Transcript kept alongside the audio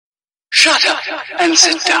Shut up and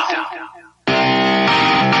sit down.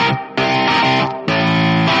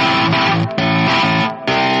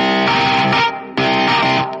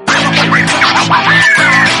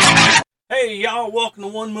 Hey y'all, welcome to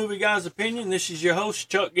One Movie Guy's Opinion. This is your host,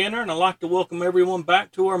 Chuck Ginner, and I'd like to welcome everyone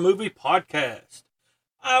back to our movie podcast.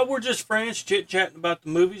 We're just friends chit-chatting about the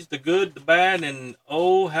movies, the good, the bad, and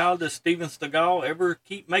oh, how does Steven Seagal ever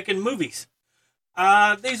keep making movies?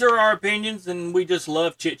 These are our opinions, and we just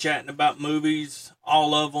love chit-chatting about movies,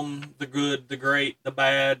 all of them, the good, the great, the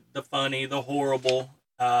bad, the funny, the horrible.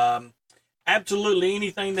 Absolutely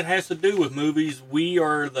anything that has to do with movies, we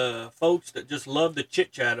are the folks that just love to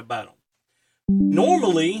chit-chat about them.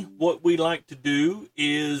 Normally, what we like to do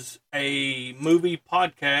is a movie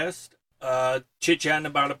podcast, chit-chatting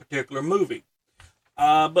about a particular movie.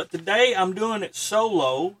 But today I'm doing it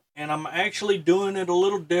solo, and I'm actually doing it a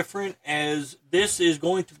little different, as this is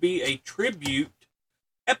going to be a tribute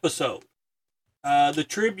episode. The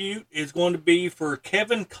tribute is going to be for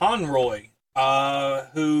Kevin Conroy,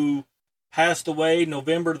 who passed away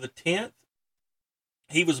November the 10th.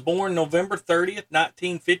 He was born November 30th,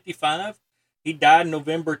 1955. He died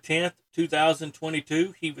November 10th,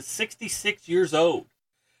 2022. He was 66 years old.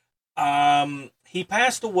 He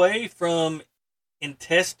passed away from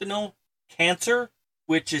intestinal cancer,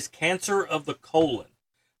 which is cancer of the colon.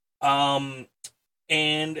 And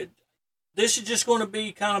this is just going to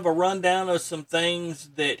be kind of a rundown of some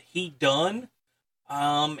things that he done,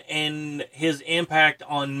 and his impact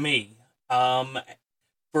on me.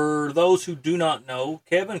 For those who do not know,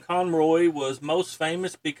 Kevin Conroy was most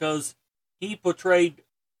famous because he portrayed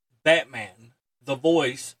Batman, the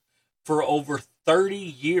voice, for over 30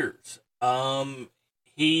 years.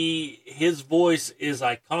 His voice is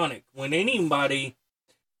iconic. When anybody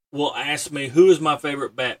will ask me who is my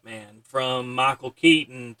favorite Batman, from Michael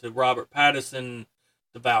Keaton to Robert Pattinson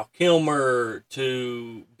to Val Kilmer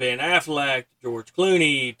to Ben Affleck, George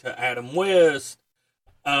Clooney to Adam West,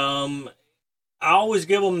 I always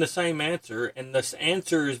give them the same answer, and this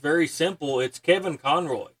answer is very simple. It's Kevin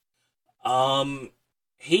Conroy.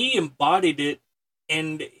 He embodied it,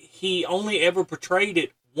 and he only ever portrayed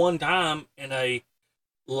it one time in a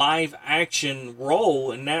live action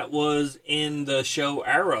role, and that was in the show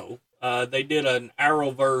Arrow. They did an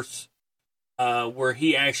Arrowverse where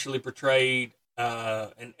he actually portrayed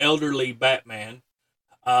an elderly Batman.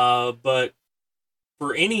 But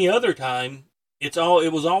for any other time, it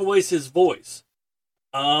was always his voice.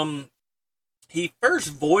 He first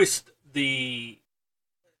voiced the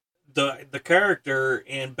character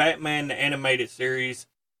in Batman the Animated Series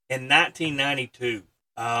in 1992.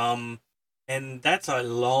 And that's a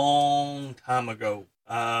long time ago.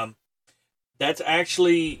 That's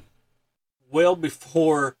actually well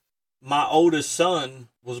before my oldest son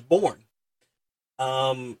was born.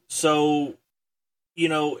 So, you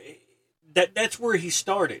know, that's where he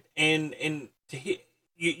started. And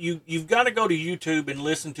you've got to go to YouTube and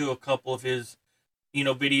listen to a couple of his,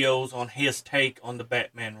 videos on his take on the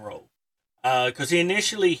Batman role. Because he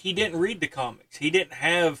didn't read the comics. He didn't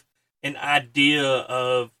have an idea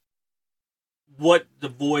of what the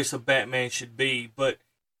voice of Batman should be. But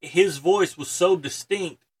his voice was so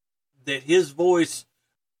distinct that his voice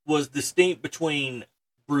was distinct between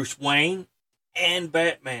Bruce Wayne and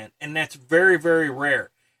Batman. And that's very, very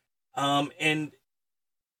rare. And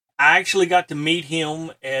I actually got to meet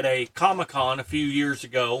him at a Comic-Con a few years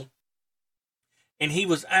ago. And he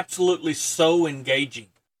was absolutely so engaging.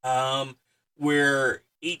 Where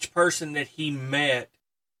each person that he met,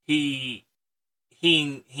 he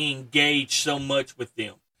engaged so much with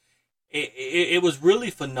them. It was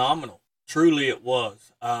really phenomenal. Truly it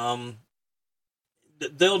was.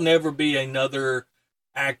 There'll never be another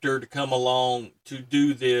actor to come along to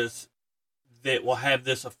do this that will have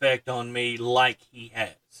this effect on me like he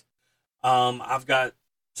has. I've got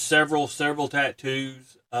several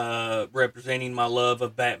tattoos representing my love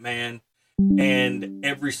of Batman, and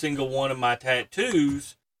every single one of my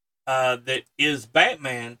tattoos that is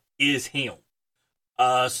Batman is him.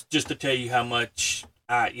 Just to tell you how much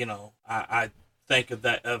I think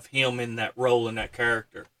of him in that role, in that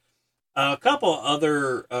character. A couple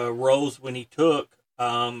other roles when he took.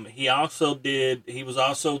 He was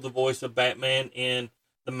also the voice of Batman in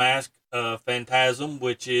The Mask of Phantasm,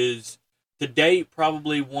 which is to date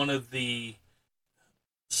probably one of the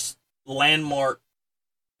landmark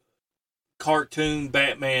cartoon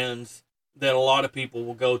Batmans that a lot of people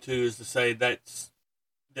will go to, is to say that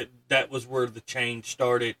was where the change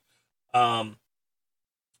started. And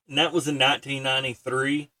that was in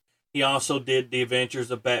 1993. He also did The Adventures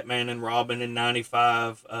of Batman and Robin in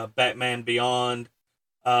 95, Batman Beyond,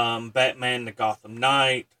 Batman the Gotham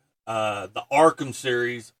Knight, the Arkham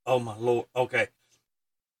series. Oh my lord. Okay.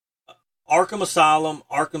 Arkham Asylum,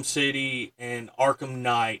 Arkham City, and Arkham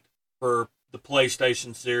Knight for the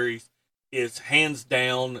PlayStation series is hands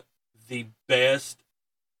down the best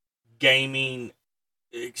gaming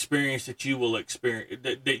experience that you will experience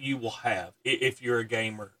that you will have if you're a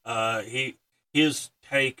gamer. His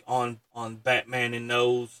take on Batman and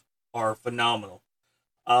those are phenomenal.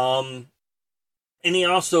 Um, and he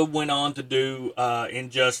also went on to do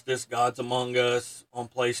Injustice, Gods Among Us on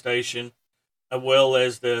PlayStation, as well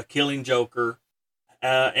as the Killing Joker.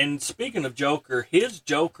 And speaking of Joker, his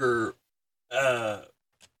Joker uh,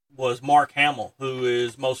 was Mark Hamill, who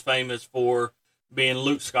is most famous for being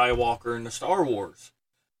Luke Skywalker in the Star Wars.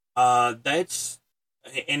 That's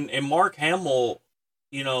and Mark Hamill,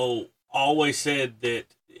 always said that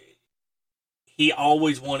he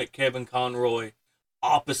always wanted Kevin Conroy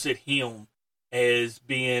opposite him as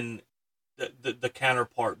being the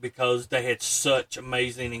counterpart because they had such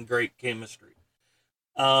amazing and great chemistry.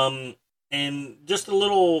 Um, and just a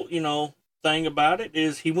little, thing about it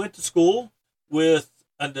is he went to school with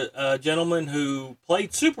a gentleman who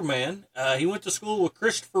played Superman. He went to school with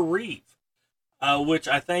Christopher Reeve, which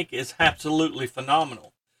I think is absolutely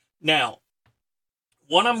phenomenal. Now,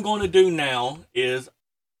 what I'm going to do now is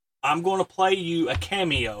I'm going to play you a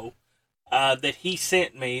cameo that he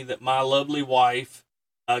sent me that my lovely wife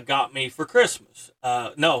got me for Christmas.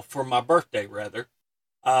 No, for my birthday, rather.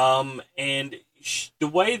 And the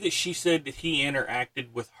way that she said that he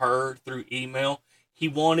interacted with her through email, he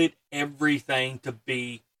wanted everything to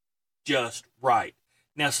be just right.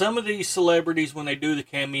 Now, some of these celebrities, when they do the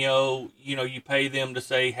cameo, you pay them to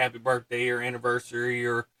say happy birthday or anniversary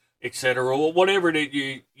or etc. or whatever that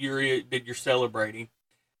you're celebrating,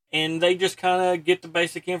 and they just kind of get the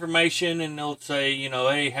basic information, and they'll say,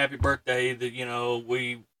 hey, happy birthday, that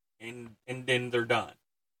we, and then they're done.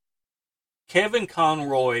 Kevin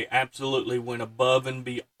Conroy absolutely went above and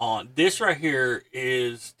beyond. This right here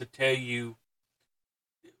is to tell you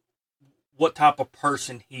what type of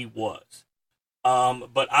person he was.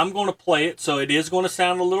 But I'm going to play it, so it is going to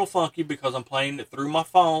sound a little funky because I'm playing it through my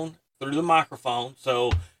phone, through the microphone.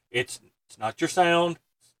 So it's not your sound,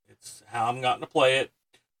 it's how I'm going to play it.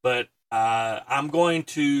 But I'm going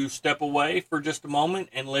to step away for just a moment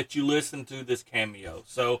and let you listen to this cameo.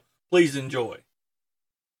 So please enjoy.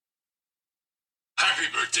 Happy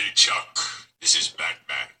birthday, Chuck. This is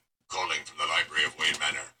Batman, calling from the library of Wayne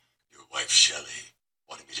Manor. Your wife, Shelley,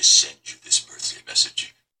 wanted me to send you this birthday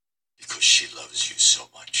message because she loves you so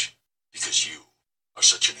much. Because you are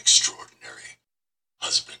such an extraordinary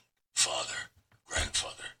husband, father,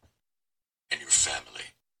 grandfather. And your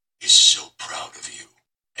family is so proud of you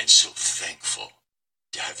and so thankful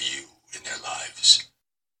to have you in their lives.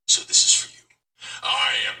 So this is for you.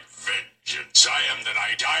 I am vengeance. I am the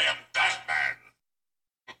night. I am Batman.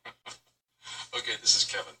 Okay, this is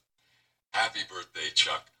Kevin. Happy birthday,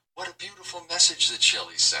 Chuck. What a beautiful message that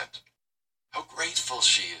Shelley sent. How grateful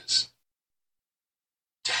she is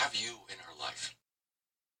to have you in her life.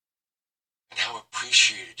 And how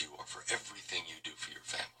appreciated you are for everything you do for your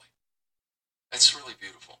family. That's really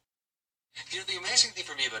beautiful. The amazing thing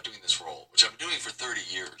for me about doing this role, which I've been doing for 30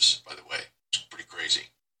 years, by the way, which is pretty crazy,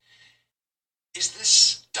 is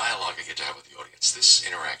this dialogue I get to have with the audience, this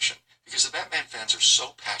interaction. Because the Batman fans are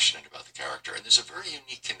so passionate about the character, and there's a very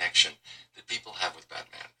unique connection that people have with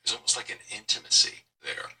Batman. There's almost like an intimacy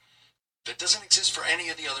there that doesn't exist for any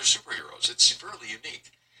of the other superheroes. It's really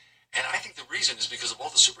unique. And I think the reason is because of all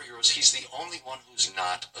the superheroes, he's the only one who's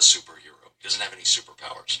not a superhero. He doesn't have any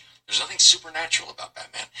superpowers. There's nothing supernatural about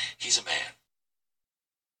Batman. He's a man.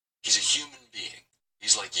 He's a human being.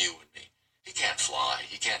 He's like you and me. He can't fly.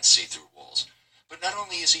 He can't see through walls. But not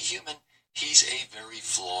only is he human, he's a very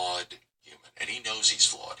flawed human, and he knows he's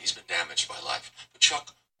flawed. He's been damaged by life. But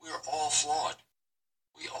Chuck, we're all flawed.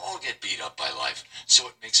 We all get beat up by life, so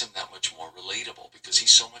it makes him that much more relatable because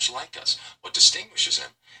he's so much like us. What distinguishes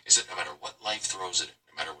him is that no matter what life throws at him,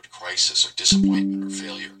 no matter what crisis or disappointment or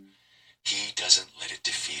failure, he doesn't let it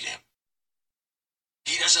defeat him.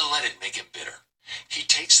 He doesn't let it make him bitter. He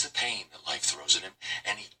takes the pain that life throws at him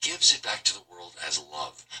and he gives it back to the world as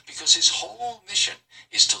love because his whole mission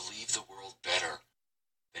is to leave the world better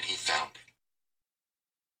than he found it.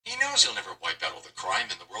 He knows he'll never wipe out all the crime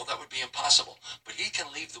in the world. That would be impossible. But he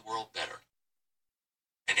can leave the world better.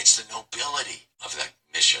 And it's the nobility of that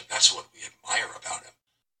mission. That's what we admire about him.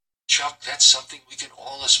 Chuck, that's something we can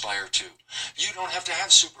all aspire to. You don't have to have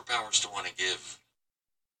superpowers to want to give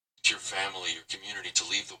to your family, your community, to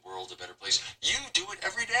leave the world a better place. You do it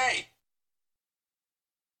every day.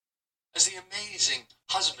 As the amazing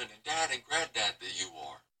husband and dad and granddad that you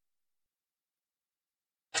are.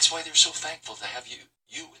 That's why they're so thankful to have you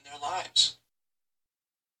in their lives.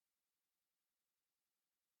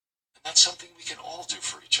 And that's something we can all do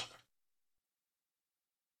for each other.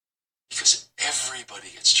 Because everybody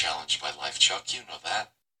gets challenged by life, Chuck. You know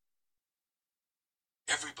that.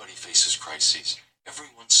 Everybody faces crises.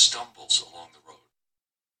 Everyone stumbles along the road.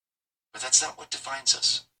 But that's not what defines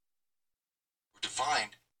us. We're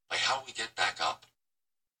defined by how we get back up,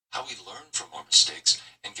 how we learn from our mistakes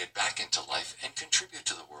and get back into life and contribute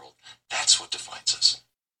to the world. That's what defines us.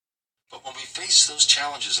 But when we face those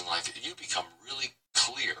challenges in life, you become really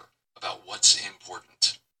clear about what's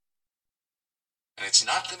important. And it's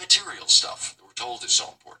not the material stuff that we're told is so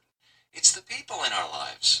important. It's the people in our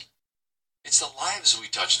lives. It's the lives we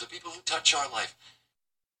touch, the people who touch our life.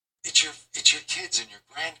 It's your kids and your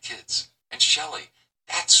grandkids. And Shelley,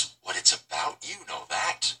 that's what it's about. You know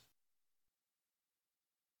that.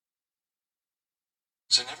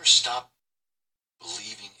 So never stop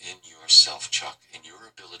believing in yourself, Chuck, in your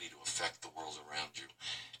ability to affect the world around you.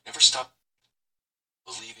 Never stop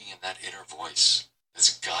believing in that inner voice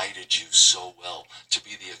that's guided you so well to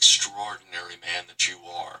be the extraordinary man that you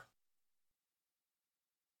are.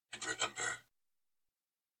 And remember,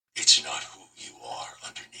 it's not who you are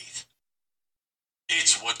underneath.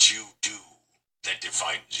 It's what you do that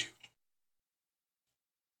defines you.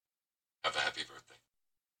 Have a happy birthday.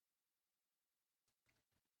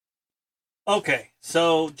 Okay,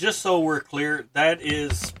 so just so we're clear, that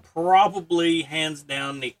is probably hands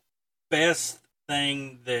down the best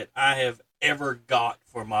thing that I have ever got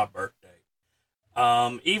for my birthday.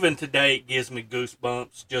 Even today, it gives me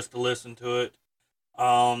goosebumps just to listen to it.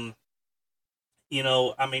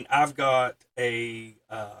 I've got a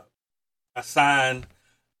sign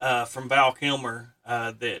from Val Kilmer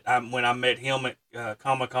when I met him at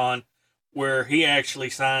Comic-Con, where he actually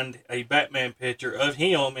signed a Batman picture of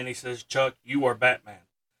him, and he says, "Chuck, you are Batman."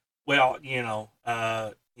 Well,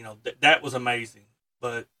 that was amazing.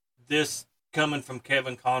 But this coming from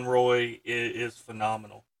Kevin Conroy is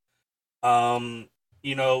phenomenal.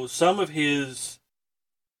 Some of his,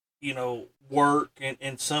 work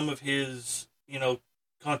and some of his,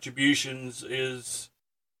 contributions is,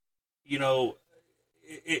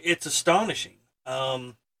 it's astonishing.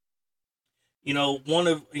 I'm going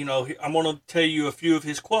to tell you a few of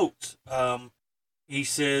his quotes. He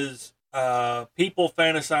says, people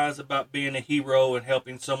fantasize about being a hero and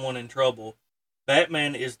helping someone in trouble.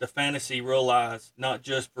 Batman is the fantasy realized not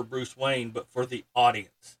just for Bruce Wayne, but for the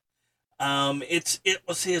audience. It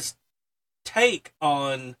was his take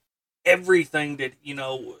on everything that,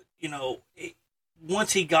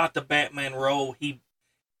 once he got the Batman role,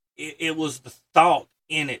 it was the thought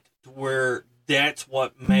in it to where that's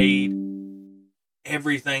what made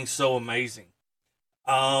everything so amazing.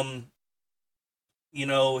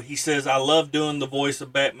 He says, I love doing the voice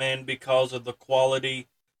of Batman because of the quality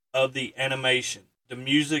of the animation. The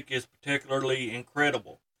music is particularly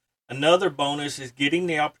incredible. Another bonus is getting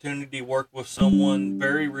the opportunity to work with someone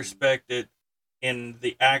very respected in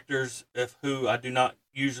the actors of who I do not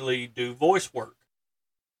usually do voice work.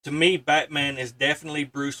 To me, Batman is definitely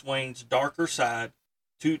Bruce Wayne's darker side.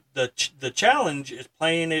 The challenge is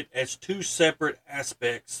playing it as two separate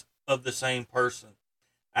aspects of the same person.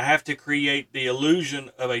 I have to create the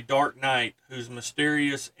illusion of a Dark Knight who's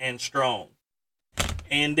mysterious and strong.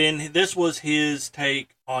 And then this was his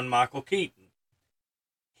take on Michael Keaton.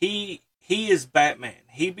 He is Batman.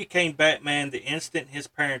 He became Batman the instant his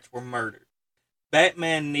parents were murdered.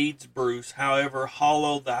 Batman needs Bruce, however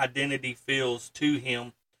hollow the identity feels to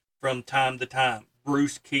him from time to time.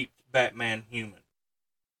 Bruce keeps Batman human.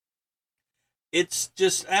 It's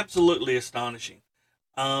just absolutely astonishing.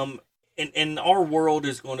 And our world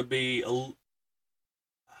is going to be a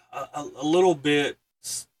little bit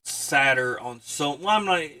sadder on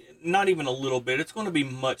I'm not even a little bit. It's going to be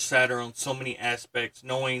much sadder on so many aspects,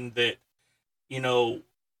 knowing that,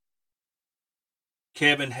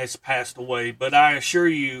 Kevin has passed away. But I assure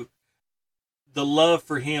you, the love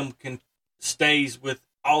for him stays with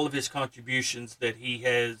all of his contributions that he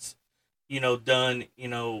has, done,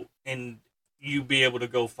 and you be able to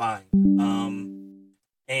go find.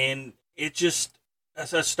 And it's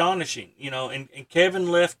astonishing, and Kevin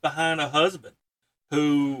left behind a husband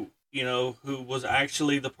who was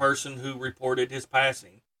actually the person who reported his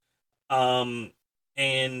passing.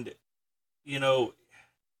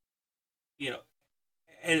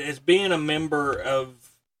 As being a member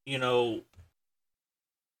of,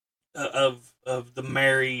 of the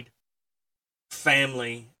married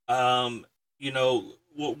family,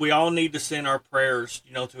 we all need to send our prayers,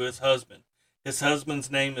 to his husband. His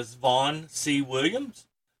husband's name is Vaughn C. Williams.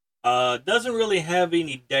 Doesn't really have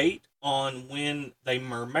any date on when they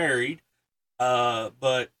were married,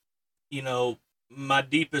 but my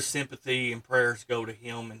deepest sympathy and prayers go to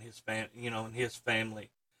him and his and his family.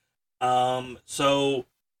 So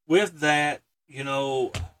with that,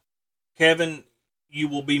 Kevin, you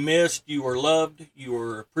will be missed. You are loved. You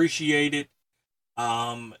are appreciated.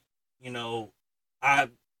 I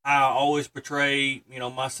always portray,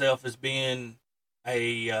 myself as being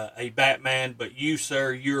a Batman, but you,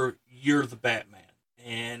 sir, you're the Batman.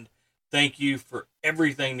 And thank you for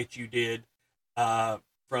everything that you did,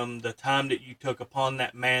 from the time that you took upon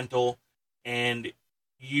that mantle, and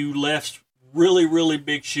you left really, really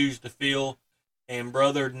big shoes to fill. And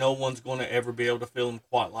brother, no one's going to ever be able to fill them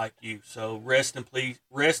quite like you. So rest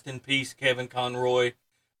in peace, Kevin Conroy.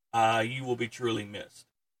 You will be truly missed.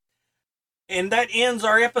 And that ends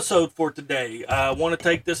our episode for today. I want to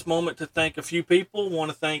take this moment to thank a few people. I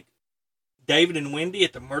want to thank David and Wendy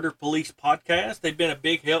at the Murder Police Podcast. They've been a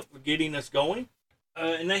big help for getting us going.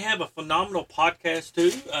 And they have a phenomenal podcast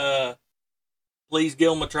too. Please give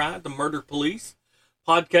them a try, the Murder Police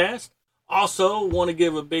Podcast. Also, want to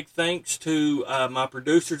give a big thanks to my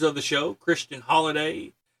producers of the show, Christian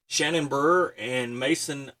Holiday, Shannon Burr, and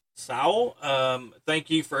Mason Sowell. Thank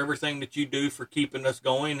you for everything that you do for keeping us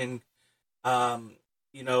going, and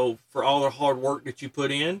for all the hard work that you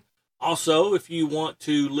put in. Also, if you want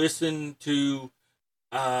to listen to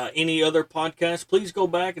any other podcasts, please go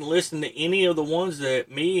back and listen to any of the ones that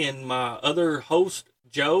me and my other host,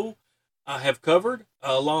 Joe, have covered,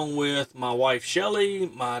 along with my wife, Shelley,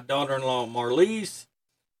 my daughter-in-law, Marlise,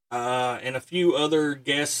 and a few other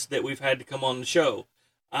guests that we've had to come on the show.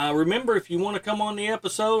 Remember, if you want to come on the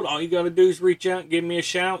episode, all you got to do is reach out and give me a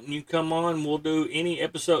shout, and you come on. We'll do any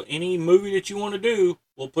episode, any movie that you want to do.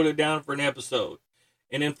 We'll put it down for an episode.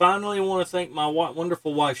 And then finally, I want to thank my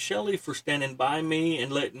wonderful wife, Shelley, for standing by me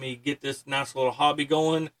and letting me get this nice little hobby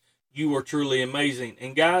going. You are truly amazing.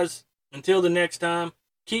 And guys, until the next time,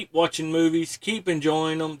 keep watching movies, keep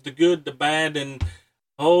enjoying them, the good, the bad, and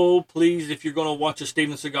please, if you're going to watch a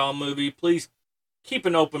Steven Seagal movie, please keep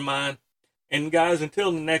an open mind. And guys,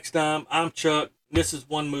 until the next time, I'm Chuck. This is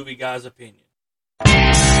One Movie Guy's Opinion.